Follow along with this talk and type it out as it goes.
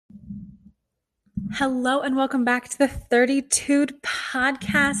Hello and welcome back to the 32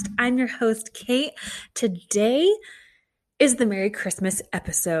 podcast. I'm your host, Kate. Today is the Merry Christmas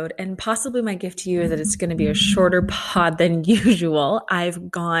episode, and possibly my gift to you is that it's going to be a shorter pod than usual.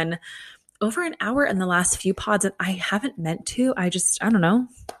 I've gone over an hour in the last few pods, and I haven't meant to. I don't know,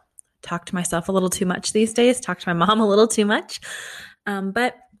 talk to myself a little too much these days, talk to my mom a little too much.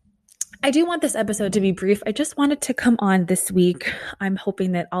 But I do want this episode to be brief. I just wanted to come on this week. I'm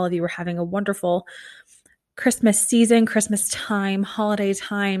hoping that all of you are having a wonderful Christmas season, Christmas time, holiday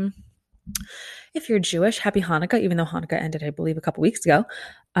time. If you're Jewish, happy Hanukkah, even though Hanukkah ended, I believe, a couple weeks ago.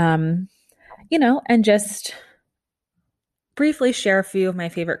 And just briefly share a few of my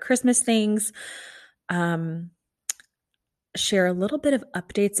favorite Christmas things. Share a little bit of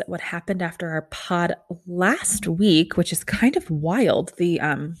updates at what happened after our pod last week, which is kind of wild, the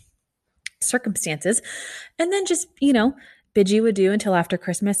circumstances. And then just, bid you adieu until after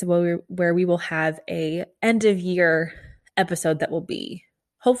Christmas, where we will have a end of year episode that will be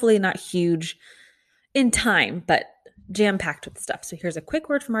hopefully not huge in time, but jam-packed with stuff. So here's a quick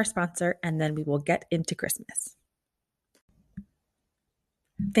word from our sponsor, and then we will get into Christmas.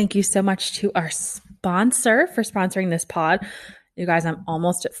 Thank you so much to our sponsor for sponsoring this pod. You guys, I'm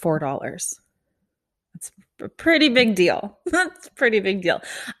almost at $4. That's a pretty big deal. That's a pretty big deal.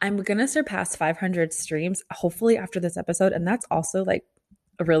 I'm going to surpass 500 streams, hopefully after this episode. And that's also like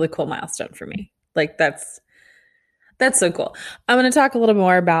a really cool milestone for me. Like that's so cool. I'm going to talk a little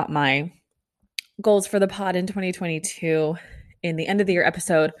more about my goals for the pod in 2022 in the end of the year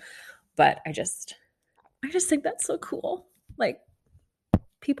episode. But I just think that's so cool. Like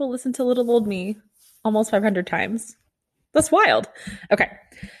people listen to little old me almost 500 times. That's wild. Okay.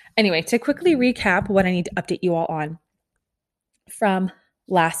 Anyway, to quickly recap what I need to update you all on from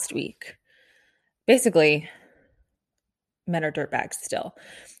last week. Basically, men are dirtbags still.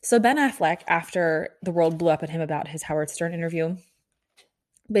 So Ben Affleck, after the world blew up at him about his Howard Stern interview,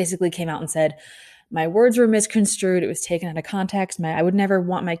 basically came out and said, my words were misconstrued. It was taken out of context. I would never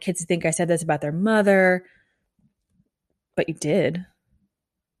want my kids to think I said this about their mother. But you did.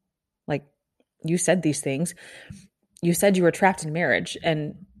 Like, you said these things. You said you were trapped in marriage,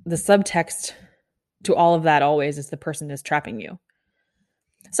 and the subtext to all of that always is the person is trapping you.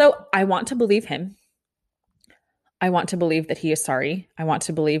 So I want to believe him. I want to believe that he is sorry. I want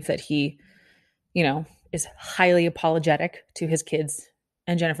to believe that he, is highly apologetic to his kids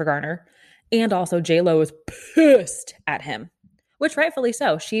and Jennifer Garner. And also J-Lo is pissed at him, which rightfully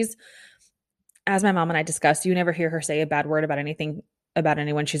so. She's, as my mom and I discussed, you never hear her say a bad word about anything, about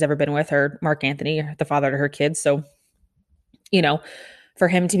anyone she's ever been with, or Mark Anthony, the father to her kids. So, for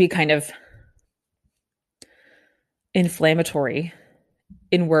him to be kind of inflammatory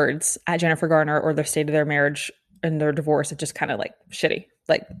in words at Jennifer Garner or the state of their marriage and their divorce, it's just kind of like shitty.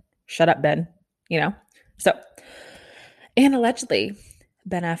 Like, shut up, Ben, So, and allegedly,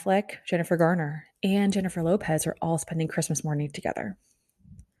 Ben Affleck, Jennifer Garner, and Jennifer Lopez are all spending Christmas morning together.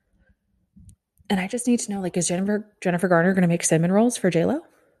 And I just need to know, like, is Jennifer Garner going to make cinnamon rolls for J-Lo?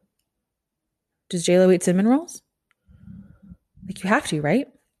 Does J-Lo eat cinnamon rolls? Like, you have to, right?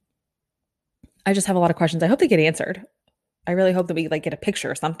 I just have a lot of questions. I hope they get answered. I really hope that we get a picture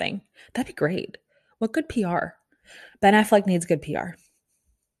or something. That'd be great. What good PR? Ben Affleck needs good PR.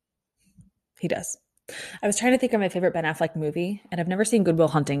 He does. I was trying to think of my favorite Ben Affleck movie, and I've never seen Good Will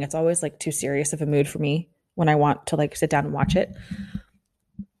Hunting. It's always too serious of a mood for me when I want to sit down and watch it.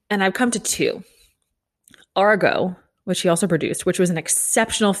 And I've come to two. Argo, which he also produced, which was an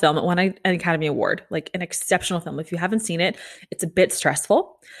exceptional film. It won an Academy Award, an exceptional film. If you haven't seen it, it's a bit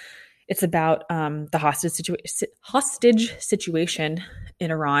stressful. It's about the hostage situation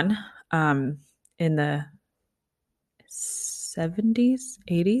in Iran in the 70s,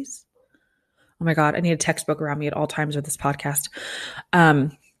 80s. Oh my God, I need a textbook around me at all times with this podcast.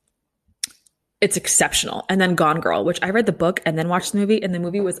 It's exceptional. And then Gone Girl, which I read the book and then watched the movie, and the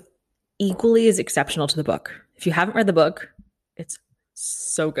movie was equally as exceptional to the book. If you haven't read the book, it's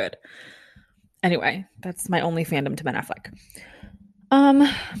so good. Anyway, that's my only fandom to Ben Affleck.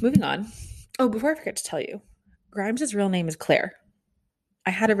 Moving on. Oh, before I forget to tell you, Grimes' real name is Claire. I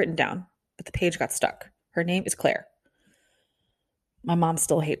had it written down, but the page got stuck. Her name is Claire. My mom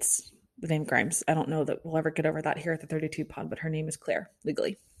still hates the name Grimes. I don't know that we'll ever get over that here at the 32 pod, but her name is Claire,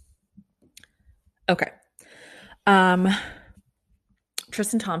 legally. Okay.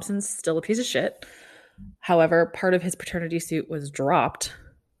 Tristan Thompson's still a piece of shit. However, part of his paternity suit was dropped,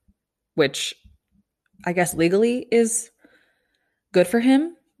 which I guess legally is good for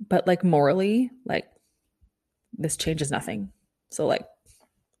him, but morally, this changes nothing. So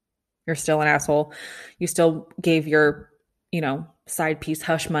you're still an asshole. You still gave your, side piece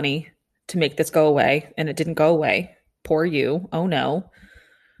hush money to make this go away, and it didn't go away. Poor you. Oh no.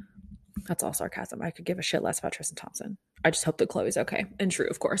 That's all sarcasm. I could give a shit less about Tristan Thompson. I just hope that Khloe's okay. And true,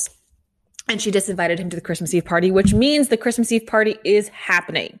 of course. And she disinvited him to the Christmas Eve party, which means the Christmas Eve party is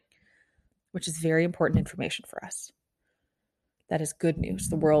happening, which is very important information for us. That is good news.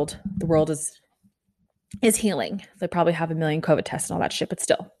 The world is healing. They probably have 1 million COVID tests and all that shit, but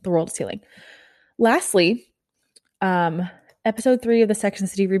still, the world is healing. Lastly, episode 3 of the Sex and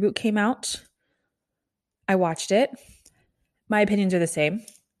the City reboot came out. I watched it. My opinions are the same.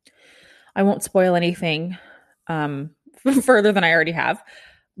 I won't spoil anything further than I already have,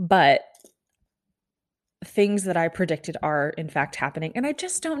 but things that I predicted are in fact happening. And I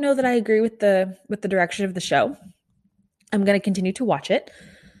just don't know that I agree with the direction of the show. I'm going to continue to watch it.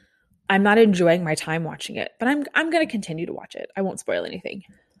 I'm not enjoying my time watching it, but I'm going to continue to watch it. I won't spoil anything.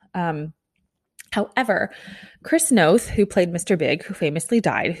 However, Chris Noth, who played Mr. Big, who famously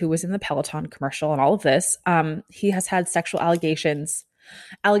died, who was in the Peloton commercial and all of this, he has had sexual allegations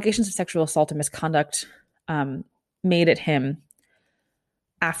of sexual assault and misconduct made at him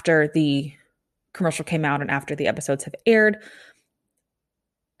after the commercial came out and after the episodes have aired.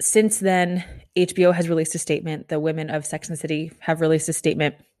 Since then, HBO has released a statement. The women of Sex and the City have released a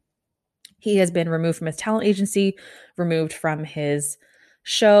statement. He has been removed from his talent agency, removed from his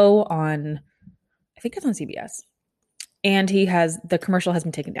show on, I think it's on CBS. And the commercial has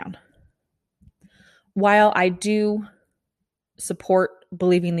been taken down. While I do support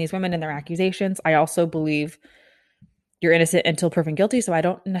believing these women and their accusations, I also believe you're innocent until proven guilty. So I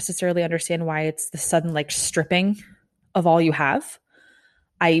don't necessarily understand why it's the sudden stripping of all you have.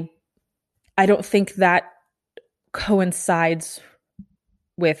 I don't think that coincides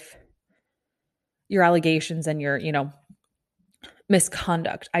with your allegations and your,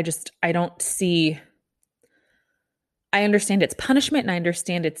 misconduct. I don't see, I understand it's punishment, and I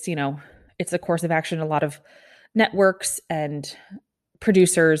understand it's, it's a course of action a lot of networks and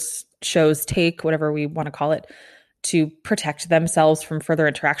producers, shows take, whatever we want to call it, to protect themselves from further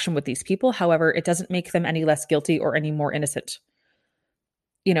interaction with these people. However, it doesn't make them any less guilty or any more innocent.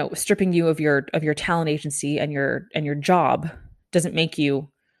 Stripping you of your talent agency and your job doesn't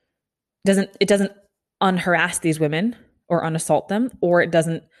unharass these women or unassault them, or it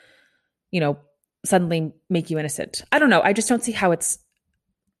doesn't, suddenly make you innocent. I don't know. I just don't see how it's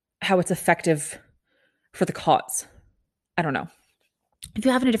effective for the cause. I don't know. If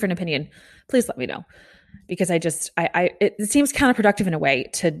you have a different opinion, please let me know, because it seems counterproductive in a way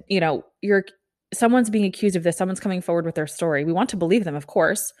to, someone's being accused of this, someone's coming forward with their story. We want to believe them, of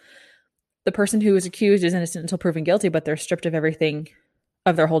course. The person who is accused is innocent until proven guilty, but they're stripped of everything,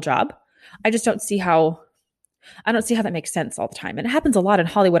 of their whole job. I don't see how that makes sense all the time. And it happens a lot in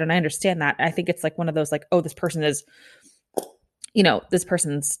Hollywood, and I understand that. I think it's one of those oh, this person is, this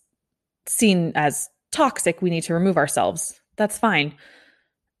person's seen as toxic, we need to remove ourselves. That's fine.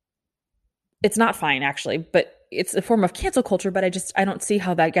 It's not fine, actually, but it's a form of cancel culture, but I don't see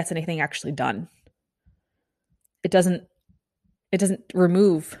how that gets anything actually done. It doesn't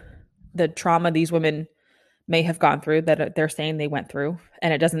remove the trauma these women may have gone through, that they're saying they went through,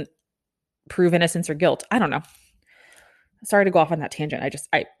 and it doesn't prove innocence or guilt. I don't know. Sorry to go off on that tangent.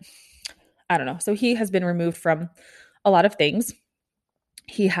 I don't know. So he has been removed from a lot of things.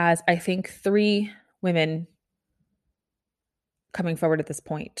 He has, I think, 3 women coming forward at this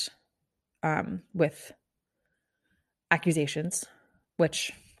point with accusations,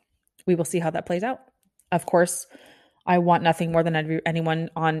 which we will see how that plays out. Of course, I want nothing more than anyone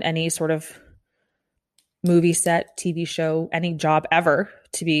on any sort of movie set, TV show, any job ever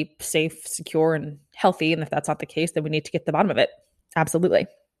to be safe, secure, and healthy. And if that's not the case, then we need to get to the bottom of it. Absolutely.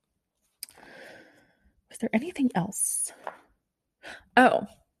 Was there anything else? Oh,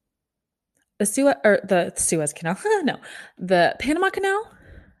 the Suez Canal. No, the Panama Canal.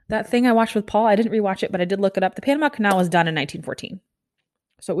 That thing I watched with Paul. I didn't rewatch it, but I did look it up. The Panama Canal was done in 1914.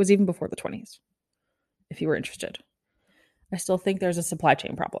 So it was even before the 20s, if you were interested. I still think there's a supply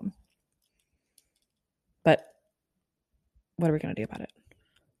chain problem. But what are we going to do about it?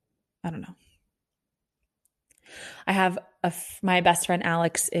 I don't know. I have my best friend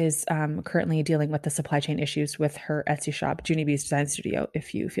Alex is currently dealing with the supply chain issues with her Etsy shop, Junie B's Design Studio,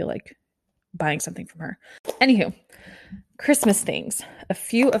 if you feel like buying something from her. Anywho, Christmas things. A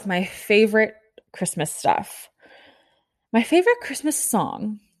few of my favorite Christmas stuff. My favorite Christmas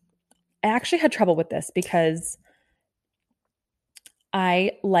song. I actually had trouble with this because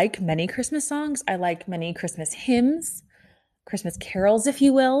I like many Christmas songs. I like many Christmas hymns, Christmas carols, if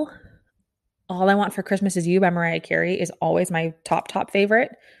you will. All I Want for Christmas Is You by Mariah Carey is always my top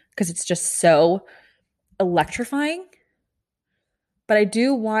favorite because it's just so electrifying. But I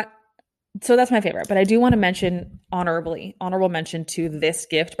do want So that's my favorite, but I do want to mention honorable mention to This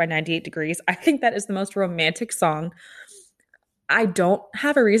Gift by 98 Degrees. I think that is the most romantic song. I don't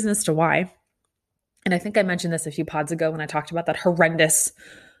have a reason as to why. And I think I mentioned this a few pods ago when I talked about that horrendous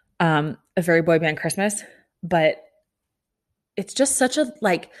A Very Boy Band Christmas, but it's just such a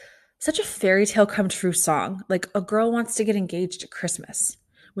fairy tale come true song. Like a girl wants to get engaged at Christmas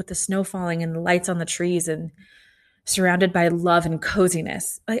with the snow falling and the lights on the trees and surrounded by love and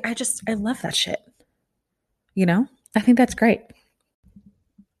coziness. I love that shit. You know? I think that's great.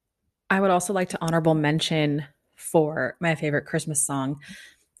 I would also like to honorable mention for my favorite Christmas song,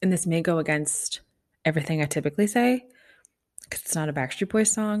 and this may go against everything I typically say because it's not a Backstreet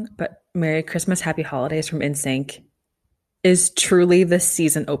Boys song, but Merry Christmas, Happy Holidays from NSYNC is truly the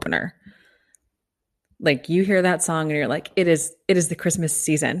season opener. Like you hear that song and you're like, it is the Christmas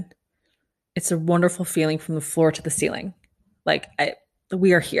season. It's a wonderful feeling from the floor to the ceiling.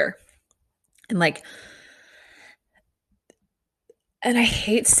 We are here. And I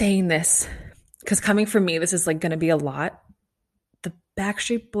hate saying this because coming from me, this is like going to be a lot. The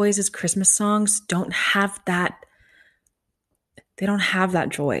Backstreet Boys' Christmas songs don't have that. They don't have that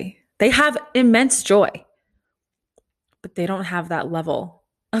joy. They have immense joy, but they don't have that level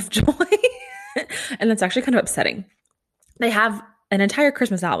of joy. And that's actually kind of upsetting. They have an entire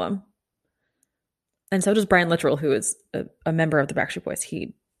Christmas album. And so does Brian Littrell, who is a member of the Backstreet Boys.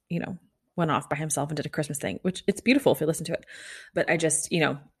 He, went off by himself and did a Christmas thing, which it's beautiful if you listen to it. But I just,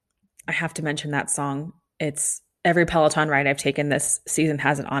 I have to mention that song. It's every Peloton ride I've taken this season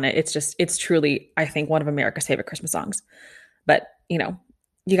has it on it. It's truly, I think, one of America's favorite Christmas songs. But, you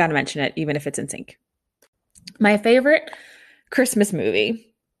got to mention it, even if it's NSYNC. My favorite Christmas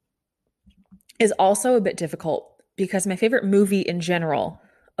movie is also a bit difficult because my favorite movie in general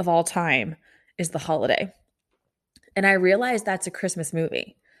of all time is The Holiday. And I realize that's a Christmas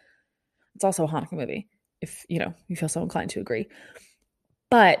movie. It's also a Hanukkah movie, if, you feel so inclined to agree.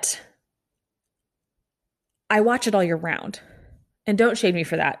 But I watch it all year round. And don't shade me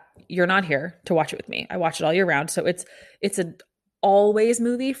for that. You're not here to watch it with me. I watch it all year round. So it's an always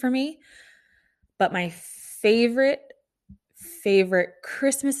movie for me. But my favorite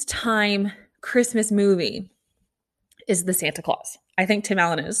Christmas time Christmas movie is The Santa Claus. I think Tim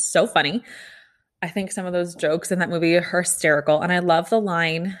Allen is so funny. I think some of those jokes in that movie are hysterical. And I love the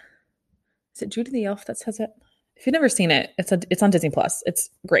line. Is it Judy the Elf that says it? If you've never seen it, it's on Disney Plus. It's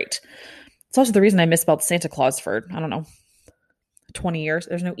great. It's also the reason I misspelled Santa Claus for, 20 years.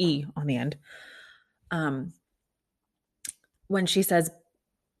 There's no E on the end. When she says,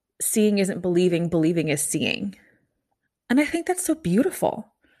 seeing isn't believing, believing is seeing. And I think that's so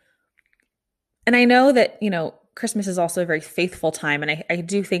beautiful. And I know that, Christmas is also a very faithful time. And I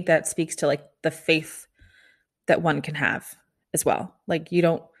do think that speaks to like the faith that one can have as well. Like you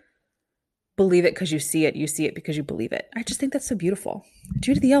don't believe it because you see it because you believe it. I just think that's so beautiful.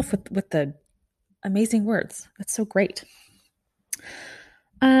 Judy the Elf with the amazing words. That's so great.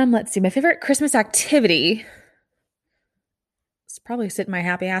 Let's see. My favorite Christmas activity is probably sitting my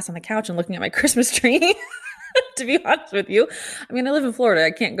happy ass on the couch and looking at my Christmas tree, to be honest with you. I mean, I live in Florida.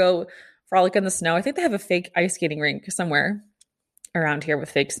 I can't go frolic in the snow. I think they have a fake ice skating rink somewhere around here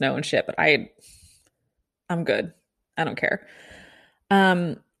with fake snow and shit, but I'm good. I don't care.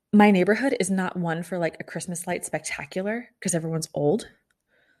 My neighborhood is not one for like a Christmas light spectacular because everyone's old.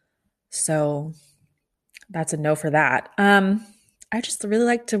 So that's a no for that. I just really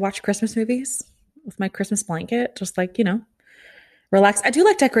like to watch Christmas movies with my Christmas blanket, just like, relax. I do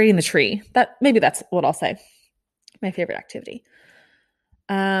like decorating the tree. Maybe that's what I'll say. My favorite activity.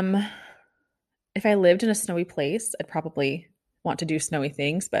 If I lived in a snowy place, I'd probably want to do snowy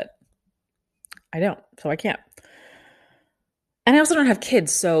things, but I don't, so I can't. And I also don't have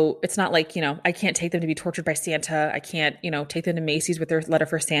kids, so it's not like, I can't take them to be tortured by Santa. I can't, take them to Macy's with their letter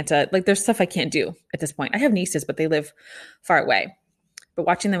for Santa. Like there's stuff I can't do at this point. I have nieces, but they live far away. But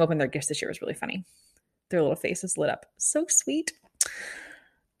watching them open their gifts this year was really funny. Their little faces lit up. So sweet.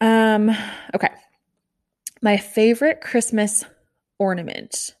 Okay. My favorite Christmas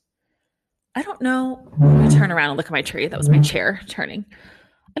ornament. I don't know. Let me turn around and look at my tree. That was my chair turning.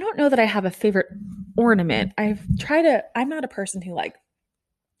 I don't know that I have a favorite ornament. I'm not a person who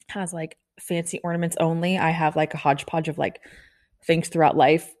has fancy ornaments only. I have a hodgepodge of things throughout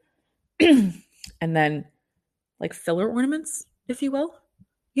life. And then filler ornaments, if you will.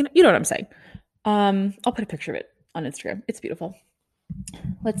 You know what I'm saying. I'll put a picture of it on Instagram. It's beautiful.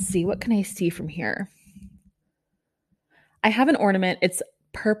 Let's see. What can I see from here? I have an ornament. It's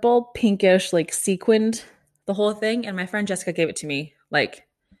purple, pinkish, sequined, the whole thing. And my friend Jessica gave it to me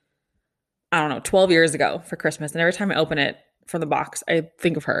 12 years ago for Christmas. And every time I open it, from the box, I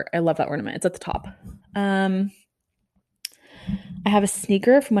think of her. I love that ornament. It's at the top. I have a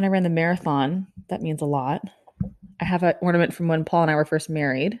sneaker from when I ran the marathon. That means a lot. I have an ornament from when Paul and I were first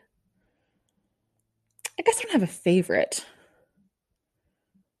married. I guess I don't have a favorite.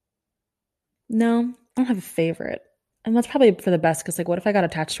 No, I don't have a favorite. And that's probably for the best because, like, what if I got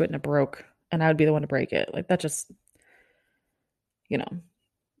attached to it and it broke and I would be the one to break it? Like, that just, it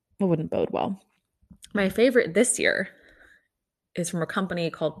wouldn't bode well. My favorite this year is from a company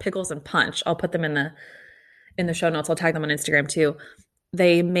called Pickles and Punch. I'll put them in the show notes. I'll tag them on Instagram too.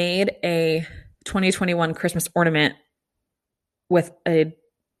 They made a 2021 Christmas ornament with a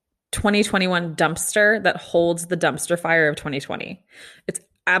 2021 dumpster that holds the dumpster fire of 2020. It's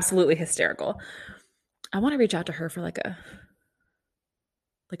absolutely hysterical. I want to reach out to her for like a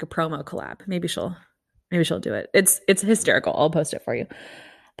promo collab. Maybe she'll do it. It's hysterical. I'll post it for you.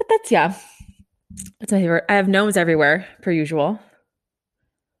 But that's my favorite. I have gnomes everywhere per usual.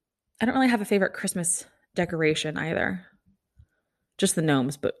 I don't really have a favorite Christmas decoration either. Just the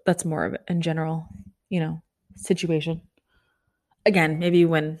gnomes, but that's more of it in general, situation. Again, maybe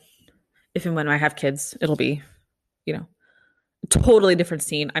if and when I have kids, it'll be, a totally different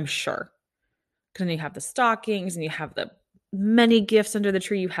scene, I'm sure. Because then you have the stockings and you have the many gifts under the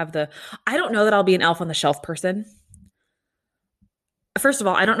tree. You have I don't know that I'll be an elf on the shelf person. First of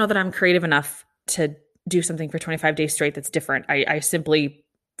all, I don't know that I'm creative enough to do something for 25 days straight that's different. I simply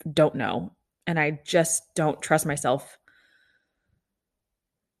don't know. And I just don't trust myself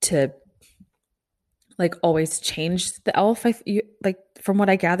to always change the elf. From what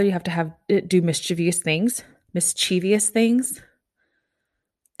I gather, you have to have it do mischievous things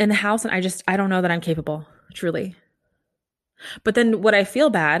in the house. And I don't know that I'm capable, truly. But then would I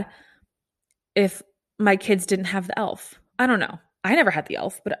feel bad if my kids didn't have the elf? I don't know. I never had the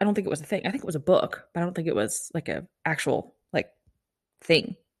elf, but I don't think it was a thing. I think it was a book, but I don't think it was like a actual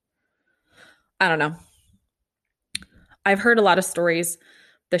thing. I don't know. I've heard a lot of stories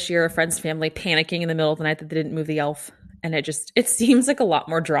this year of friends' family panicking in the middle of the night that they didn't move the elf. And it seems like a lot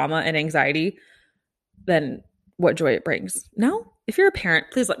more drama and anxiety than what joy it brings. No? If you're a parent,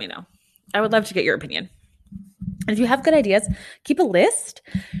 please let me know. I would love to get your opinion. And if you have good ideas, keep a list.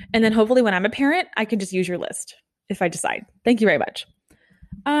 And then hopefully when I'm a parent, I can just use your list if I decide. Thank you very much.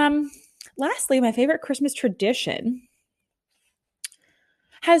 Lastly, my favorite Christmas tradition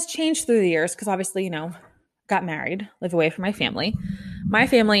has changed through the years because obviously, got married, live away from my family. My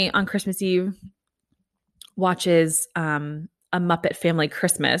family on Christmas Eve watches a Muppet Family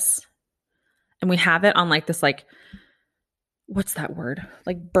Christmas. And we have it on this what's that word?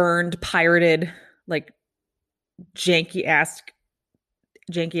 Burned, pirated, janky ass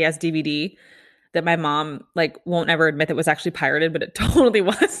DVD that my mom won't ever admit that was actually pirated, but it totally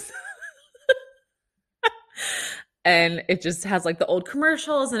was. And it just has the old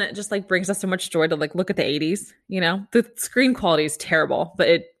commercials and it just brings us so much joy to look at the 80s, The screen quality is terrible,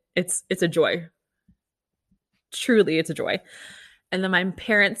 but it's a joy. Truly, it's a joy. And then my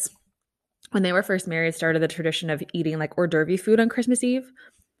parents, when they were first married, started the tradition of eating hors d'oeuvre food on Christmas Eve.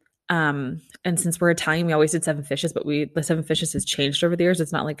 And since we're Italian, we always did 7 fishes, but the 7 fishes has changed over the years.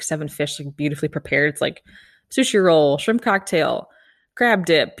 It's not 7 fish beautifully prepared. It's sushi roll, shrimp cocktail, crab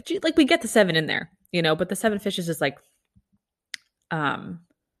dip. We get the 7 in there, but the 7 fishes is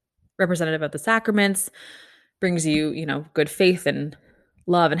representative of the sacraments, brings you, good faith and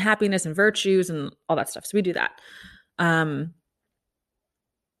love and happiness and virtues and all that stuff. So we do that.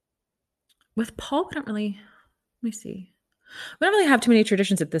 With Paul, we don't really have too many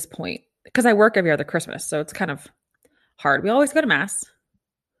traditions at this point because I work every other Christmas. So it's kind of hard. We always go to mass.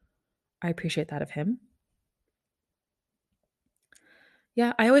 I appreciate that of him.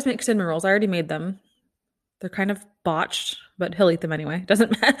 Yeah, I always make cinnamon rolls. I already made them. They're kind of botched, but he'll eat them anyway.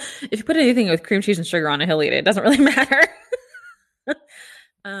 Doesn't matter. If you put anything with cream cheese and sugar on it, he'll eat it. It doesn't really matter.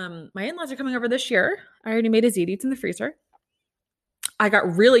 My in-laws are coming over this year. I already made his eats in the freezer. I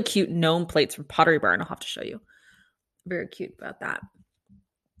got really cute gnome plates from Pottery Barn. I'll have to show you. Very cute about that.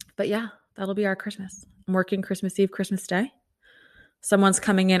 But yeah, that'll be our Christmas. I'm working Christmas Eve, Christmas Day. Someone's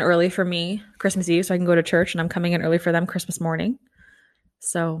coming in early for me Christmas Eve so I can go to church, and I'm coming in early for them Christmas morning.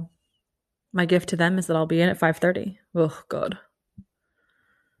 So my gift to them is that I'll be in at 5:30. Oh, God.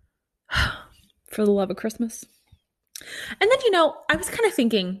 For the love of Christmas. And then, I was kind of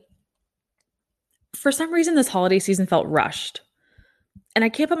thinking, for some reason, this holiday season felt rushed. And I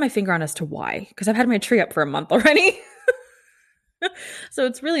can't put my finger on as to why, because I've had my tree up for a month already. So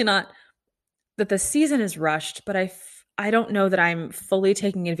it's really not that the season is rushed, but I don't know that I'm fully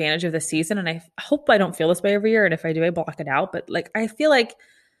taking advantage of the season. And I hope I don't feel this way every year. And if I do, I block it out. But I feel like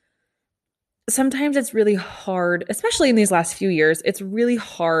sometimes it's really hard, especially in these last few years, it's really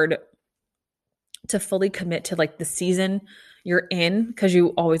hard to fully commit to like the season you're in because you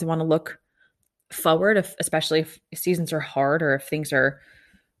always want to look forward, especially if seasons are hard or if things are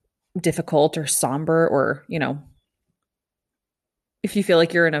difficult or somber, or, if you feel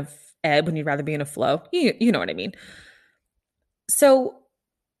like you're in a ebb when you'd rather be in a flow. You know what I mean? So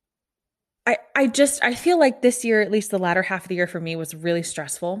I feel like this year, at least the latter half of the year for me, was really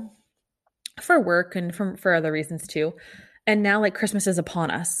stressful for work and for other reasons too. And now like Christmas is upon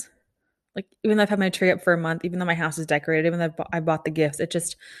us. Like even though I've had my tree up for a month, even though my house is decorated, even though I bought the gifts,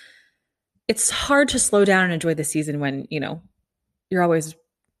 it's hard to slow down and enjoy the season when, you're always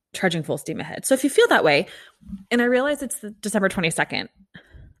trudging full steam ahead. So if you feel that way, and I realize it's the December 22nd,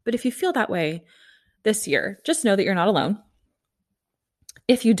 but if you feel that way this year, just know that you're not alone.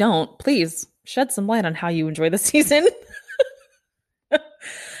 If you don't, please shed some light on how you enjoy the season.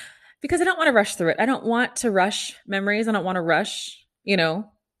 Because I don't want to rush through it. I don't want to rush memories. I don't want to rush,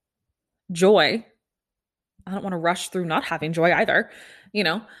 joy. I don't want to rush through not having joy either,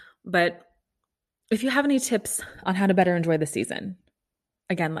 But if you have any tips on how to better enjoy the season,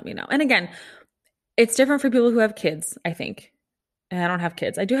 again, let me know. And again, it's different for people who have kids, I think. And I don't have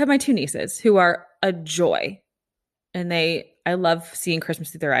kids. I do have my two nieces who are a joy. And I love seeing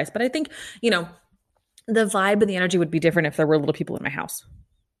Christmas through their eyes. But I think, the vibe and the energy would be different if there were little people in my house.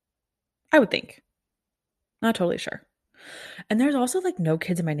 I would think. Not totally sure. And there's also like no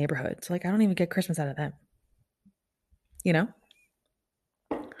kids in my neighborhood. So like I don't even get Christmas out of them. You know?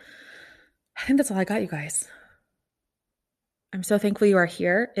 I think that's all I got, you guys. I'm so thankful you are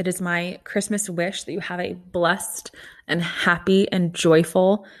here. It is my Christmas wish that you have a blessed and happy and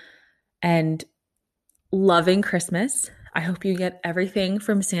joyful and loving Christmas. I hope you get everything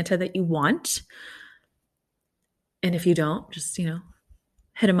from Santa that you want. And if you don't, just,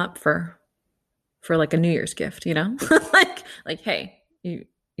 hit him up for like a New Year's gift, like, hey,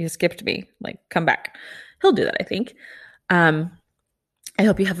 you skipped me, like, come back. He'll do that, I think. I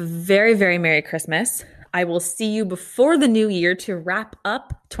hope you have a very, very Merry Christmas. I will see you before the new year to wrap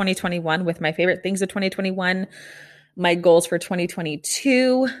up 2021 with my favorite things of 2021, my goals for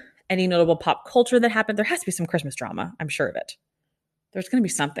 2022, any notable pop culture that happened. There has to be some Christmas drama. I'm sure of it. There's going to be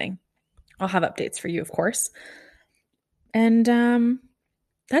something. I'll have updates for you, of course. And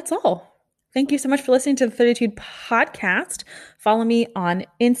that's all. Thank you so much for listening to the 30tude podcast. Follow me on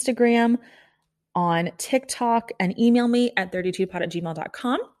Instagram, on TikTok, and email me at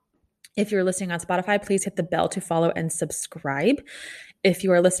 32pod@gmail.com. If you're listening on Spotify, please hit the bell to follow and subscribe. If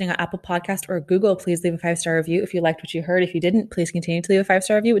you are listening on Apple Podcast or Google, please leave a 5-star review. If you liked what you heard, if you didn't, please continue to leave a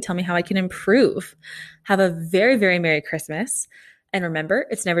 5-star review. It would tell me how I can improve. Have a very, very Merry Christmas. And remember,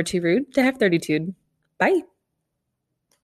 it's never too rude to have 30tude. Bye.